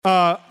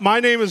My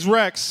name is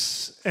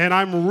Rex, and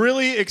I'm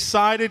really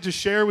excited to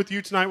share with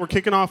you tonight. We're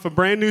kicking off a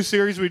brand new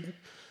series.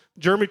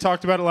 Jeremy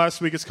talked about it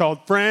last week. It's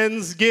called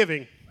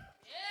Friendsgiving.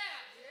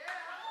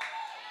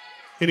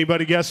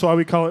 Anybody guess why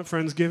we call it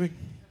Friendsgiving?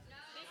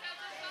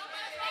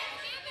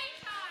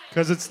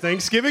 Because it's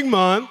Thanksgiving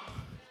month,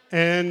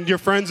 and your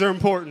friends are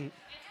important.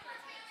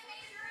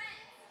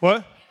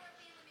 What?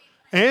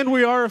 And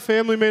we are a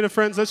family made of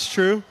friends. That's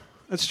true.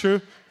 That's true.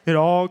 It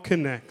all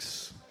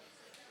connects.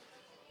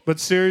 But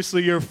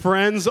seriously, your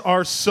friends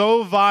are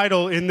so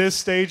vital in this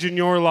stage in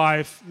your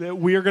life that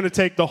we are going to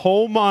take the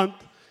whole month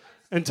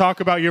and talk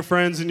about your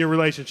friends and your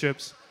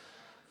relationships.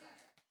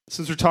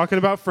 Since we're talking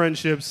about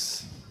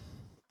friendships,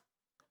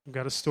 I've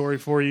got a story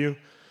for you.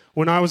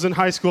 When I was in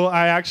high school,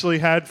 I actually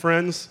had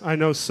friends. I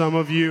know some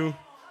of you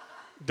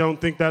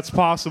don't think that's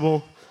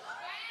possible.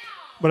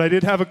 But I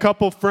did have a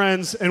couple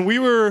friends, and we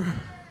were...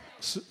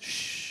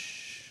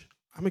 Shh.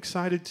 I'm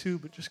excited too,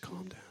 but just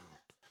calm down.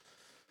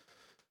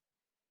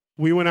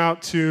 We went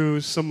out to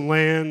some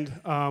land.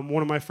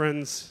 One of my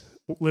friends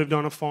lived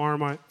on a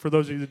farm. For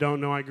those of you that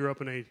don't know, I grew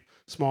up in a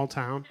small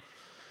town,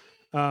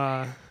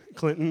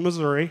 Clinton,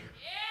 Missouri.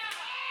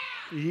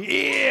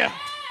 Yeah.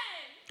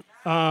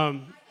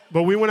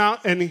 But we went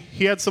out, and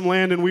he had some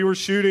land, and we were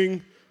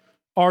shooting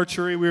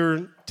archery. We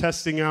were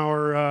testing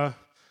our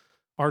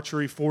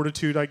archery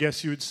fortitude, I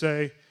guess you would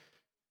say.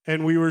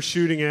 And we were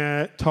shooting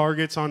at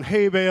targets on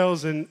hay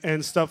bales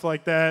and stuff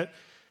like that.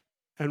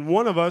 And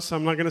one of us,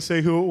 I'm not going to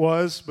say who it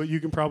was, but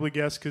you can probably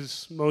guess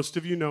because most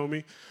of you know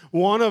me.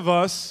 One of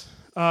us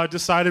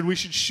decided we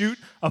should shoot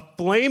a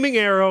flaming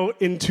arrow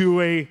into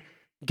a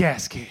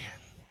gas can.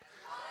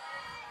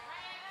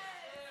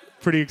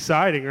 Pretty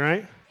exciting,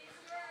 right?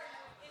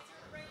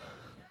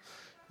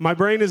 My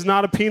brain is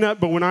not a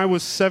peanut, but when I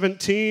was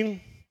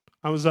 17,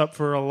 I was up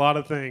for a lot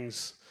of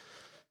things.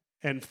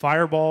 And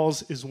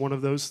fireballs is one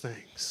of those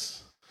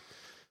things.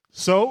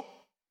 So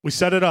we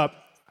set it up.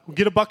 We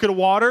get a bucket of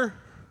water,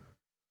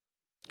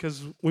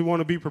 because we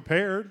want to be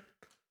prepared.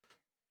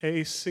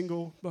 A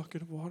single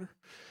bucket of water.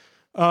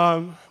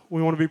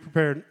 We want to be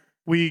prepared.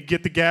 We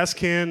get the gas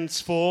cans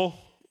full,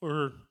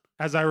 or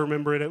as I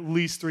remember it, at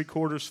least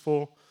 3/4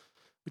 full.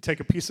 We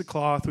take a piece of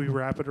cloth, we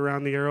wrap it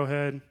around the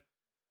arrowhead,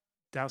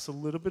 douse a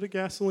little bit of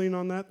gasoline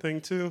on that thing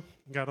too.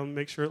 Got to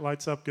make sure it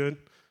lights up good.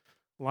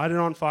 Light it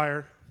on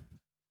fire.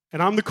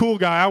 And I'm the cool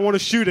guy. I want to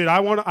shoot it.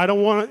 I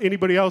don't want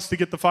anybody else to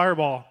get the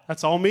fireball.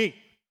 That's all me.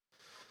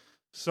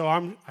 So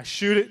I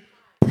shoot it.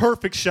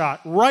 Perfect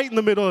shot, right in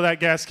the middle of that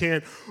gas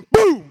can.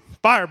 Boom!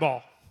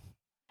 Fireball.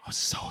 I was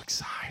so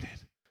excited.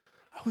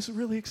 I was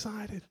really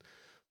excited.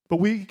 But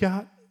we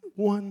got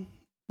one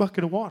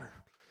bucket of water.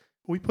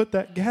 We put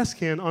that gas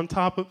can on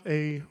top of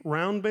a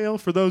round bale.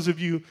 For those of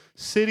you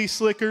city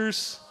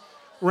slickers,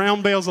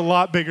 round bale's a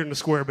lot bigger than a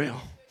square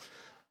bale.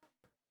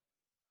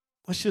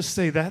 Let's just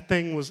say that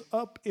thing was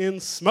up in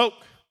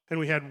smoke, and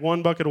we had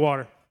one bucket of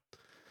water.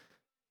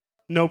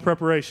 No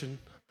preparation.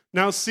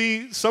 Now,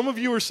 see, some of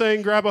you are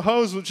saying grab a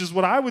hose, which is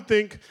what I would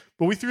think,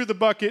 but we threw the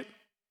bucket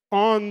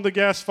on the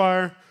gas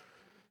fire,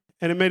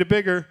 and it made it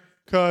bigger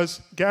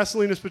because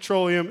gasoline is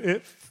petroleum.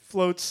 It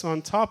floats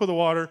on top of the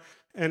water,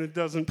 and it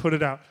doesn't put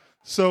it out.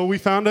 So we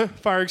found a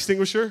fire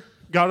extinguisher,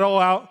 got it all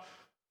out.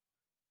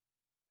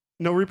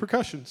 No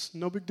repercussions.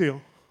 No big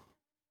deal.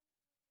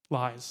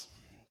 Lies.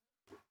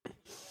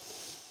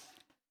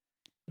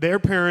 Their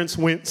parents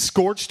went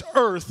scorched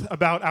earth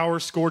about our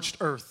scorched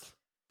earth.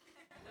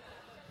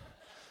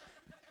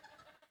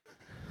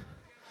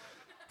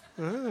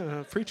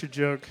 Preacher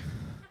joke.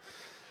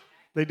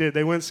 They did.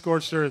 They went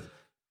scorched earth.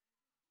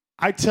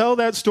 I tell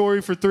that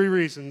story for 3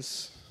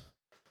 reasons.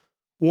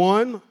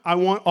 1, I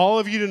want all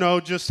of you to know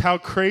just how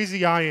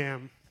crazy I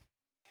am.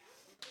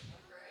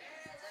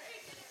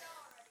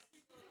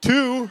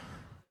 2,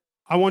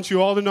 I want you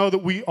all to know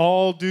that we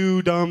all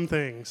do dumb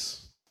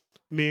things,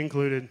 me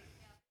included.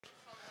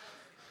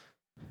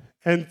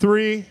 And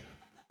 3,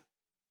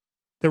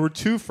 there were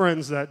 2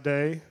 friends that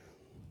day,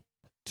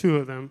 2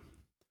 of them,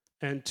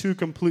 and 2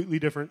 completely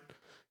different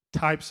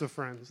types of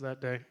friends that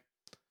day.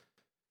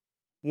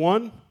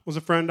 One was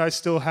a friend I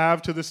still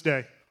have to this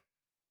day.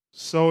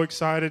 So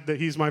excited that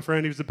he's my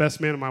friend. He was the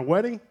best man at my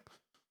wedding.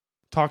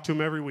 Talk to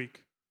him every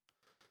week.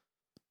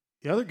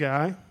 The other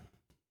guy,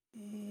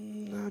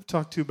 I've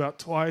talked to about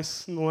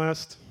twice in the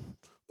last,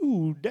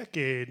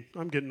 decade.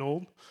 I'm getting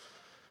old.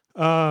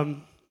 But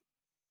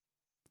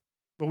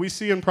we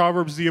see in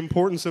Proverbs the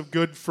importance of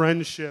good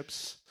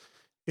friendships.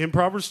 In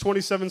Proverbs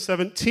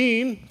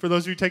 27:17, for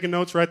those of you taking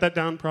notes, write that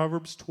down,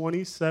 Proverbs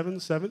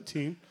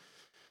 27:17.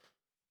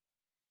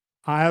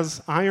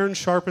 As iron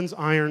sharpens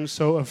iron,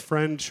 so a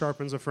friend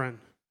sharpens a friend.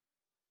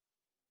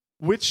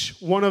 Which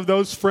one of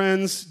those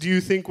friends do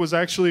you think was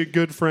actually a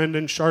good friend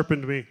and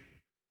sharpened me?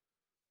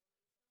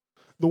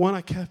 The one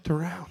I kept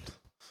around.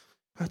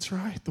 That's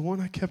right, the one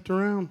I kept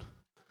around.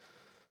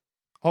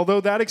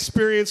 Although that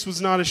experience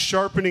was not a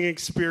sharpening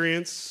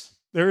experience,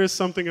 there is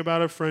something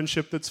about a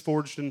friendship that's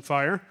forged in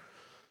fire.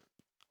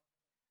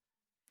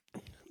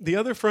 The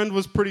other friend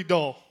was pretty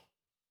dull.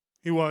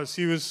 He was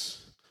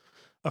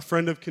a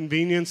friend of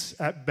convenience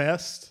at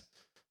best.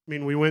 I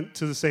mean, we went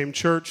to the same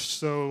church,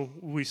 so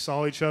we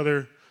saw each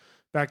other.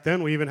 Back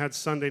then, we even had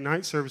Sunday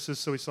night services,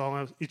 so we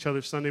saw each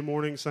other Sunday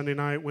morning, Sunday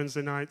night,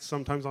 Wednesday night,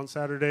 sometimes on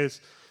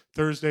Saturdays,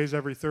 Thursdays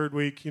every third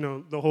week,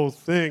 the whole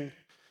thing.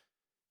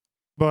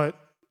 But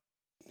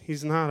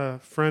he's not a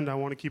friend I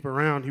want to keep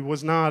around. He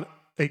was not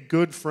a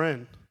good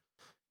friend.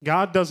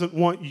 God doesn't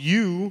want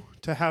you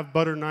to have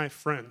butter knife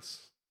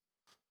friends.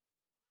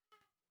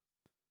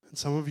 And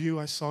some of you,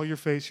 I saw your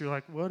face, you're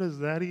like, what does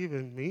that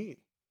even mean?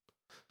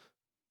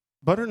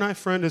 Butter knife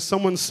friend is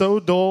someone so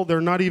dull,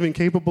 they're not even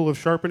capable of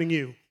sharpening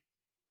you.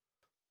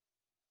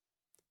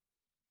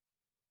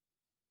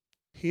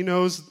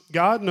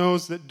 God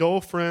knows that dull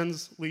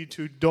friends lead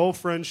to dull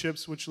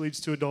friendships, which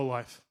leads to a dull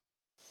life.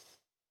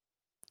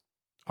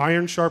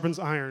 Iron sharpens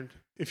iron.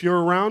 If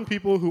you're around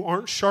people who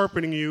aren't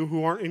sharpening you,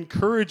 who aren't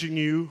encouraging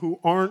you, who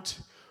aren't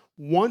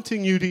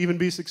wanting you to even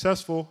be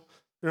successful,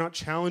 they're not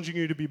challenging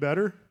you to be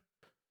better,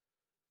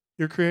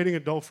 you're creating a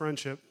dull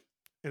friendship,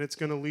 and it's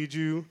going to lead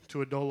you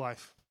to a dull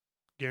life.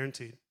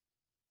 Guaranteed.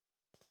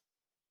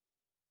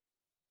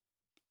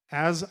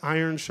 As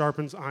iron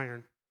sharpens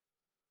iron.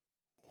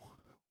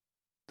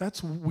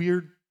 That's a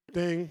weird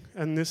thing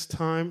in this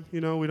time.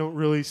 We don't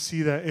really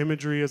see that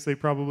imagery as they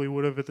probably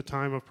would have at the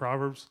time of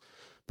Proverbs.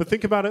 But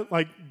think about it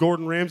like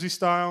Gordon Ramsay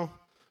style,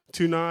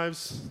 2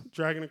 knives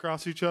dragging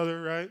across each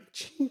other, right?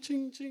 Ching,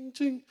 ching, ching,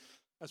 ching.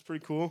 That's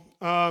pretty cool.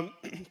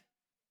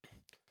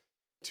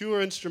 2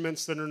 are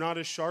instruments that are not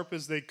as sharp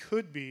as they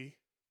could be,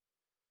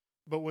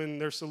 but when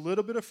there's a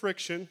little bit of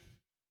friction,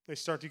 they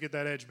start to get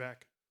that edge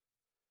back.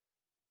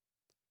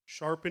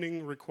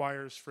 Sharpening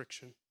requires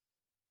friction.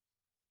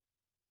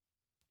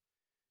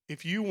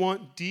 If you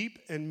want deep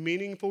and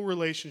meaningful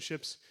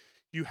relationships,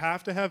 you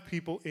have to have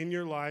people in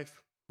your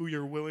life who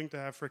you're willing to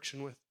have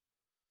friction with.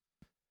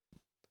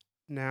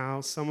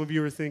 Now, some of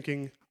you are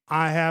thinking,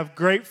 I have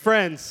great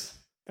friends,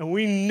 and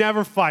we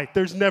never fight.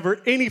 There's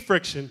never any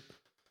friction.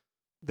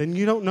 Then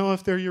you don't know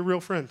if they're your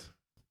real friend.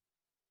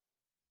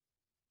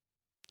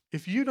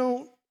 If you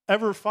don't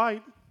ever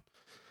fight,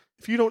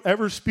 if you don't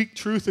ever speak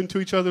truth into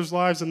each other's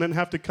lives and then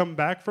have to come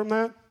back from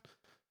that,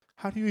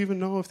 how do you even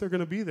know if they're going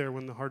to be there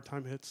when the hard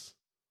time hits?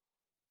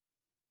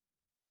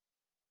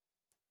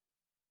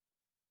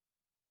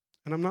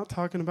 And I'm not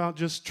talking about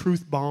just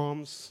truth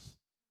bombs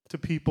to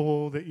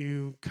people that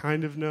you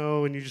kind of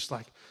know and you're just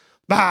like,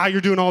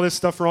 you're doing all this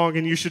stuff wrong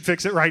and you should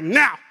fix it right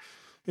now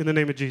in the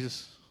name of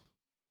Jesus.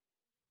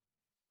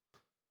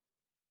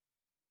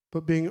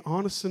 But being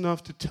honest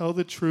enough to tell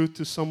the truth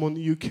to someone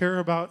that you care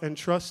about and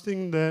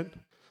trusting that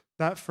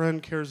that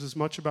friend cares as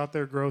much about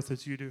their growth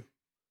as you do.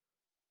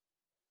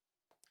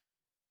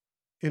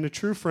 In a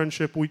true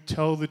friendship, we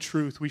tell the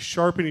truth. We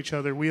sharpen each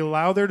other. We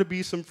allow there to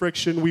be some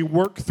friction. We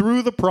work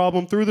through the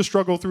problem, through the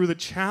struggle, through the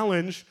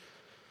challenge,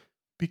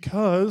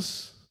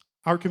 because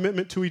our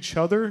commitment to each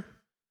other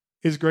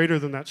is greater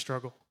than that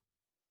struggle.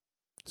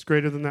 It's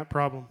greater than that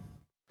problem.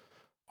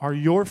 Are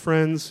your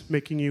friends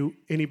making you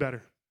any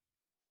better?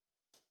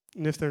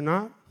 And if they're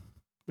not,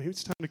 maybe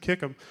it's time to kick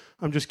them.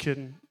 I'm just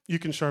kidding. You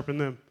can sharpen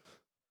them.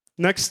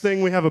 Next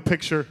thing, we have a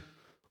picture.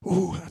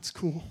 Ooh, that's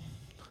cool.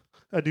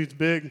 That dude's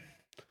big.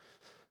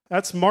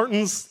 That's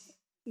Martin's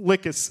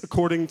Lickis,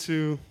 according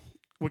to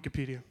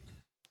Wikipedia.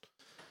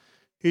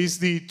 He's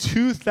the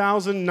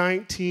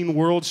 2019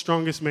 World's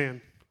Strongest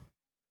Man.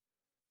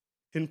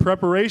 In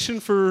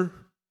preparation for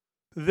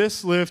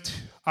this lift,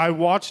 I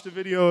watched a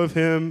video of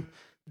him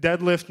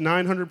deadlift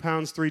 900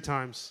 pounds 3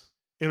 times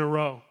in a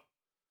row.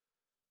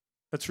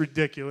 That's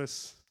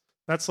ridiculous.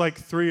 That's like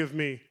 3 of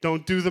me.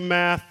 Don't do the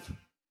math.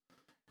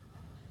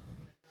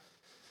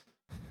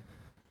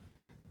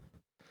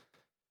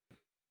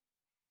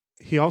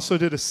 He also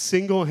did a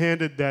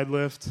single-handed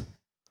deadlift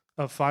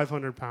of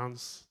 500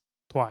 pounds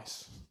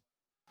twice.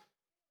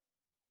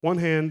 One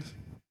hand,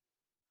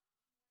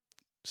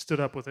 stood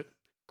up with it.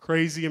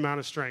 Crazy amount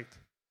of strength.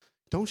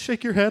 Don't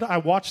shake your head. I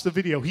watched the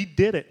video. He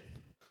did it.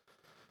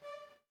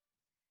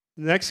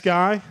 The next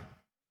guy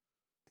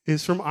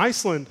is from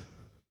Iceland.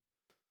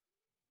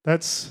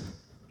 That's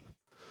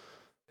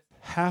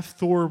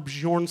Hafthor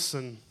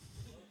Bjornsson.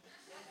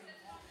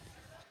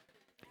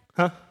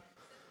 Huh?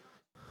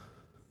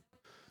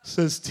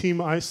 Says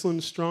Team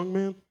Iceland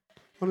Strongman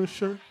on his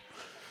shirt.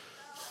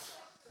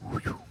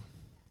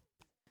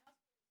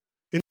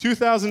 In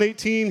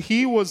 2018,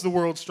 he was the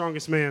world's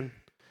strongest man.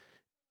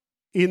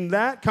 In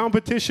that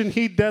competition,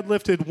 he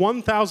deadlifted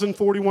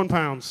 1,041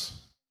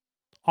 pounds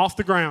off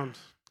the ground.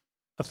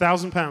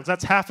 1,000 pounds.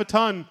 That's half a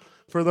ton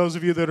for those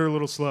of you that are a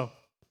little slow.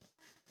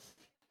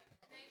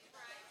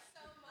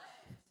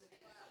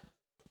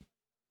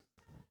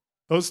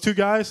 Those 2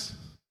 guys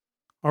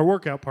are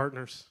workout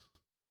partners.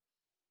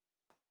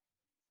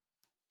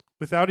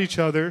 Without each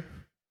other,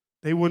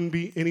 they wouldn't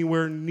be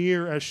anywhere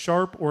near as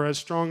sharp or as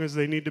strong as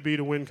they need to be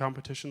to win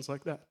competitions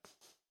like that.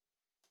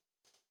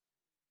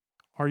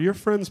 Are your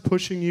friends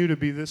pushing you to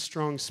be this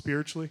strong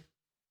spiritually?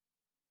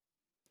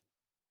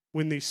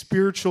 When the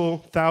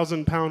spiritual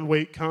 1,000-pound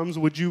weight comes,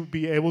 would you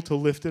be able to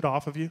lift it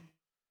off of you?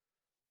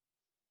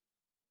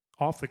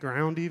 off the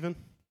ground even?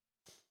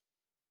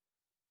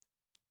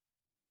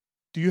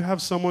 Do you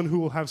have someone who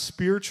will have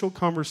spiritual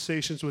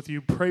conversations with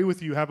you, pray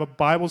with you, have a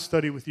Bible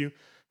study with you,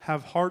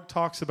 have hard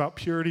talks about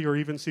purity or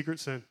even secret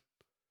sin?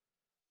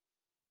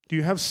 Do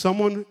you have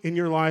someone in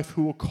your life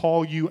who will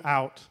call you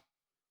out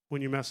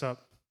when you mess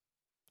up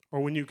or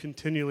when you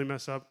continually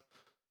mess up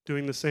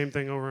doing the same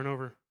thing over and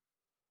over?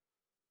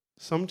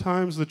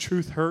 Sometimes the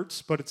truth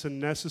hurts, but it's a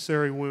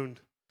necessary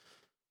wound.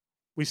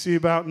 We see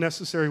about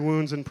necessary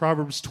wounds in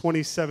Proverbs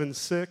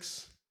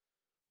 27:6.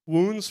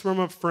 Wounds from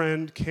a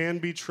friend can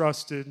be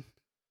trusted,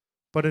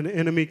 but an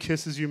enemy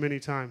kisses you many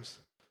times.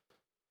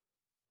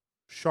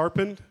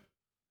 Sharpened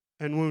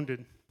and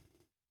wounded.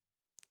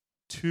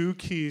 Two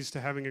keys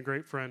to having a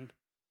great friend.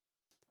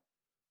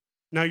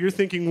 Now you're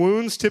thinking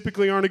wounds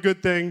typically aren't a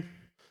good thing.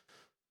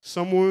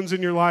 Some wounds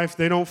in your life,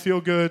 they don't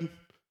feel good,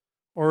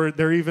 or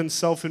they're even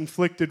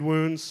self-inflicted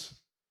wounds.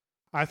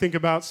 I think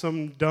about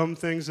some dumb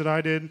things that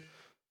I did,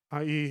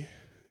 i.e.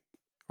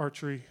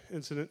 archery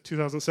incident,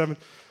 2007.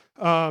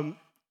 And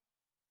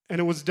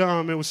it was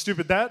dumb, it was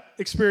stupid. That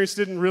experience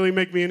didn't really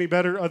make me any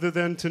better other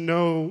than to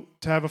know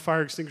to have a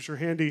fire extinguisher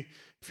handy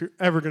if you're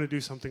ever going to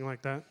do something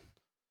like that.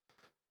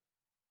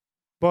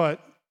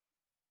 But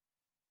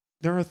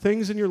there are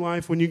things in your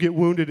life when you get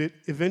wounded, it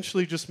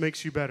eventually just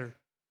makes you better.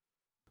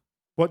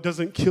 What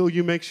doesn't kill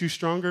you makes you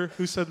stronger.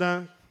 Who said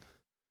that?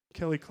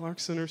 Kelly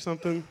Clarkson or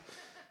something?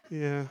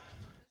 Yeah.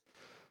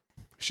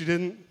 She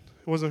didn't?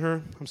 It wasn't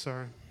her? I'm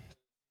sorry.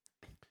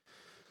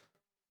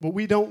 But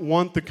we don't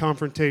want the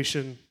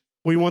confrontation.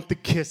 We want the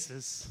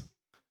kisses.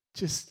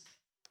 Just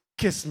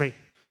kiss me.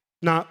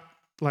 Not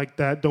like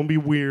that. Don't be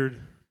weird.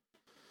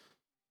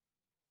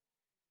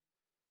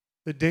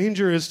 The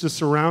danger is to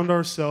surround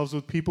ourselves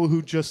with people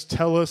who just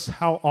tell us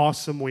how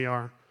awesome we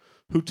are,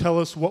 who tell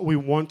us what we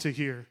want to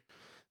hear.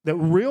 That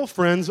real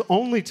friends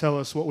only tell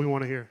us what we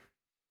want to hear.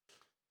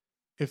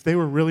 If they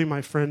were really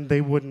my friend,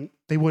 they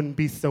wouldn't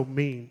be so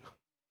mean.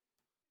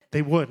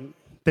 They wouldn't.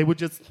 They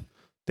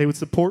would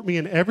support me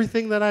in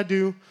everything that I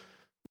do.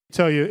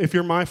 Tell you, if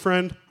you're my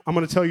friend, I'm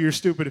going to tell you you're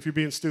stupid if you're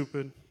being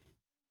stupid.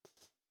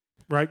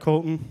 Right,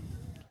 Colton?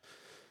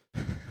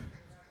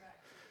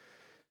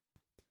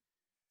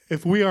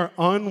 If we are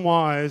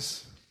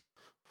unwise,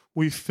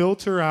 we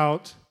filter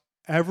out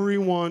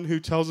everyone who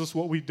tells us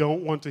what we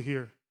don't want to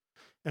hear.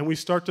 And we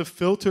start to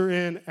filter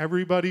in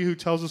everybody who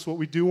tells us what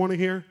we do want to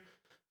hear.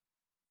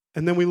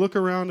 And then we look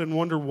around and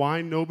wonder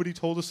why nobody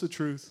told us the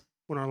truth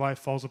when our life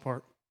falls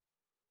apart.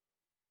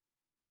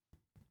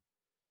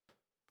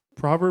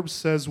 Proverbs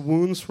says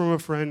wounds from a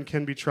friend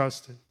can be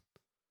trusted.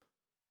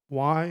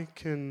 Why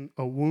can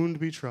a wound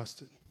be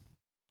trusted?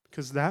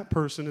 Because that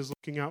person is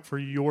looking out for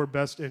your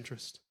best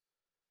interest.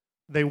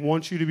 They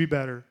want you to be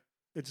better.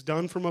 It's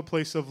done from a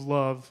place of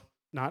love,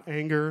 not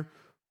anger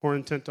or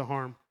intent to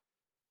harm.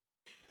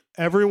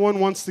 Everyone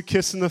wants the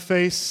kiss in the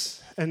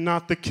face and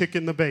not the kick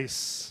in the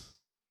base.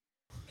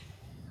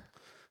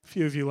 A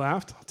few of you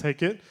laughed. I'll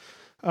take it.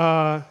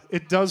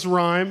 It does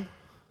rhyme.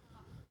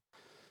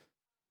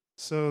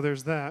 So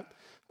there's that.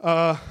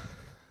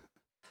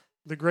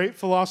 The great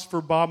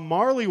philosopher Bob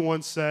Marley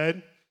once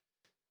said,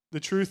 the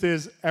truth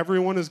is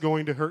everyone is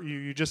going to hurt you.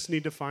 You just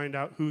need to find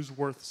out who's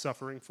worth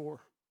suffering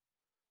for.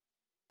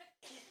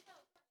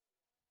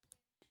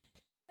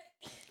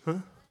 Huh?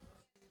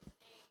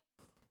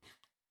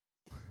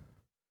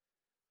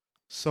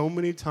 So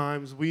many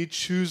times we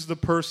choose the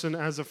person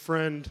as a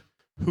friend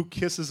who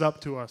kisses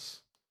up to us,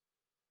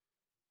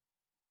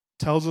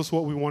 tells us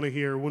what we want to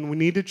hear, when we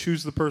need to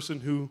choose the person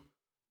who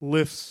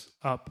lifts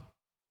up,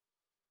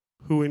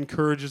 who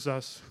encourages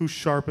us, who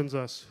sharpens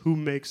us, who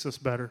makes us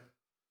better.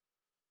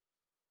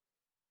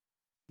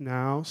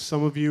 Now,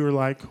 some of you are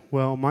like,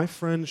 well, my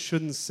friend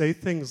shouldn't say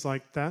things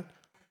like that.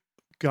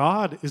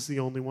 God is the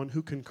only one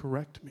who can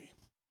correct me.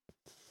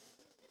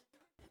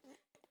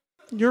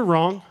 You're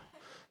wrong.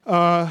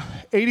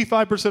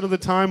 85% of the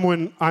time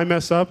when I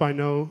mess up, I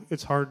know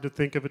it's hard to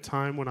think of a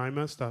time when I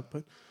messed up,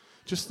 but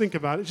just think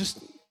about it. Just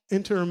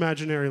enter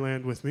imaginary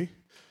land with me.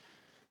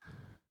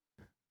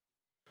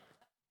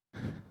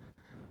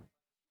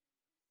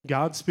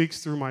 God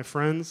speaks through my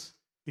friends.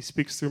 He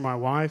speaks through my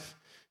wife.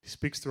 He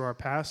speaks through our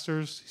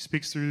pastors. He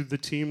speaks through the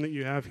team that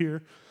you have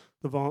here,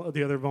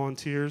 the other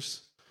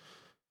volunteers.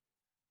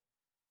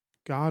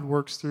 God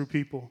works through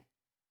people.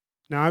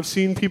 Now, I've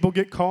seen people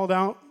get called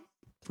out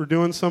for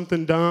doing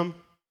something dumb,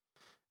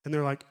 and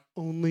they're like,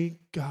 only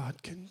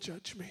God can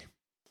judge me.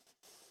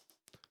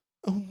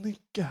 Only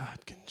God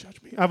can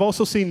judge me. I've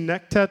also seen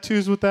neck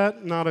tattoos with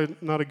that. Not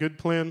a good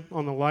plan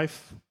on the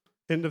life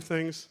end of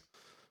things.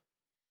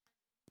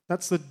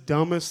 That's the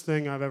dumbest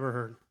thing I've ever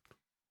heard.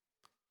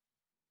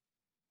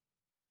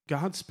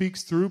 God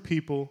speaks through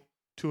people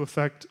to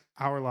affect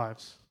our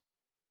lives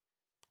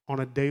on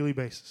a daily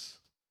basis.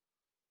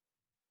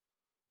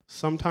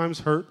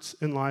 Sometimes hurts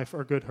in life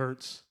are good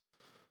hurts.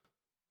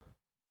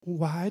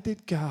 Why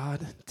did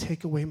God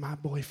take away my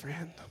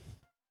boyfriend?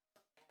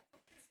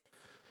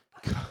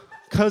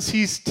 Because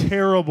he's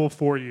terrible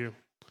for you.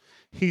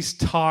 He's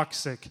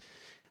toxic.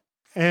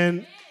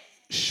 And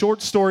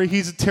Short story,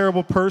 he's a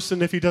terrible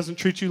person if he doesn't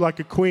treat you like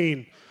a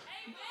queen.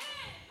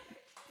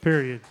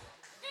 Period.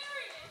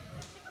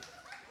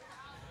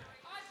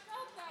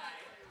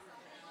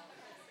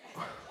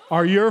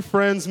 Are your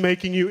friends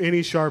making you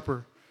any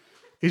sharper?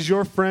 Is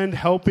your friend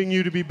helping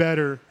you to be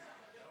better?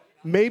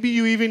 Maybe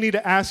you even need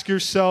to ask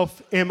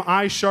yourself, am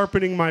I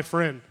sharpening my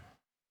friend?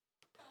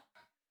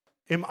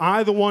 Am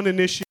I the one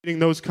initiating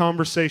those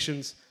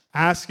conversations,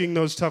 asking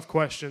those tough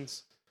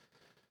questions?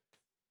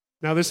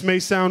 Now, this may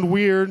sound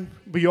weird,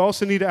 but you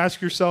also need to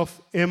ask yourself,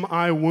 am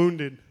I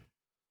wounded?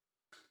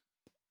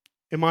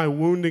 Am I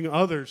wounding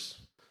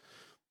others?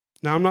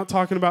 Now, I'm not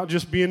talking about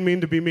just being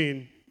mean to be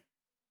mean.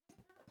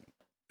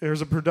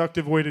 There's a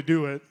productive way to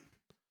do it.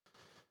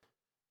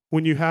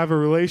 When you have a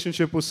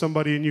relationship with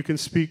somebody and you can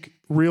speak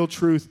real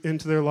truth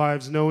into their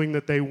lives, knowing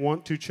that they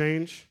want to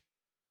change,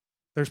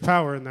 there's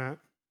power in that.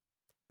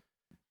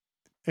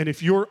 And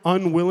if you're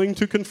unwilling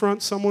to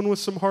confront someone with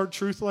some hard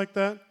truth like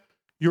that,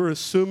 you're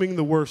assuming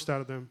the worst out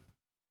of them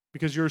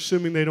because you're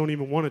assuming they don't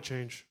even want to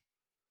change.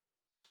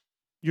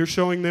 You're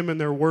showing them in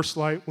their worst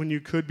light when you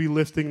could be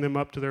lifting them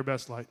up to their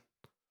best light.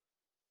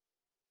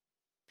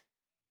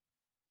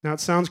 Now,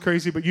 it sounds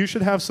crazy, but you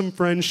should have some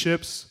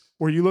friendships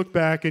where you look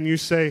back and you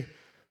say,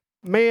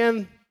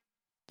 man,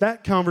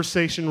 that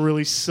conversation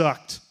really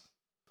sucked.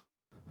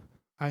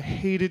 I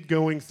hated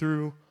going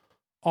through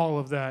all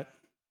of that.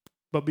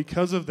 But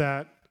because of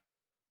that,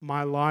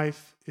 my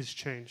life is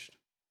changed.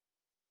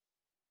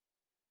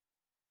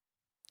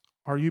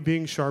 Are you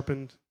being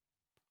sharpened?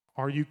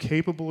 Are you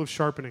capable of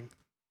sharpening?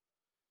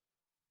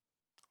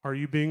 Are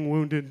you being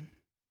wounded?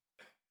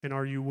 And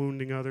are you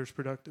wounding others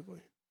productively?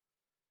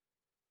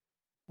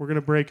 We're going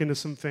to break into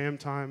some fam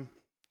time,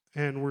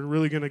 and we're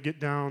really going to get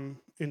down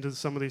into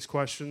some of these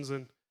questions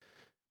and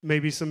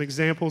maybe some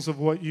examples of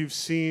what you've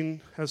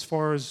seen as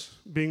far as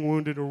being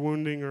wounded or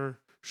wounding or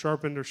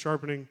sharpened or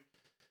sharpening.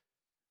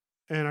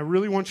 And I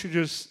really want you to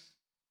just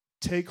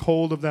take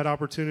hold of that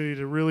opportunity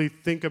to really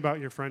think about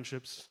your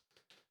friendships.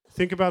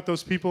 Think about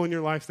those people in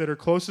your life that are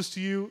closest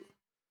to you,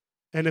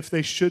 and if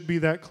they should be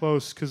that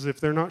close, because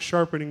if they're not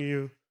sharpening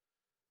you,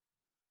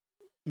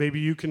 maybe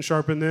you can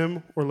sharpen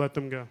them or let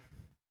them go.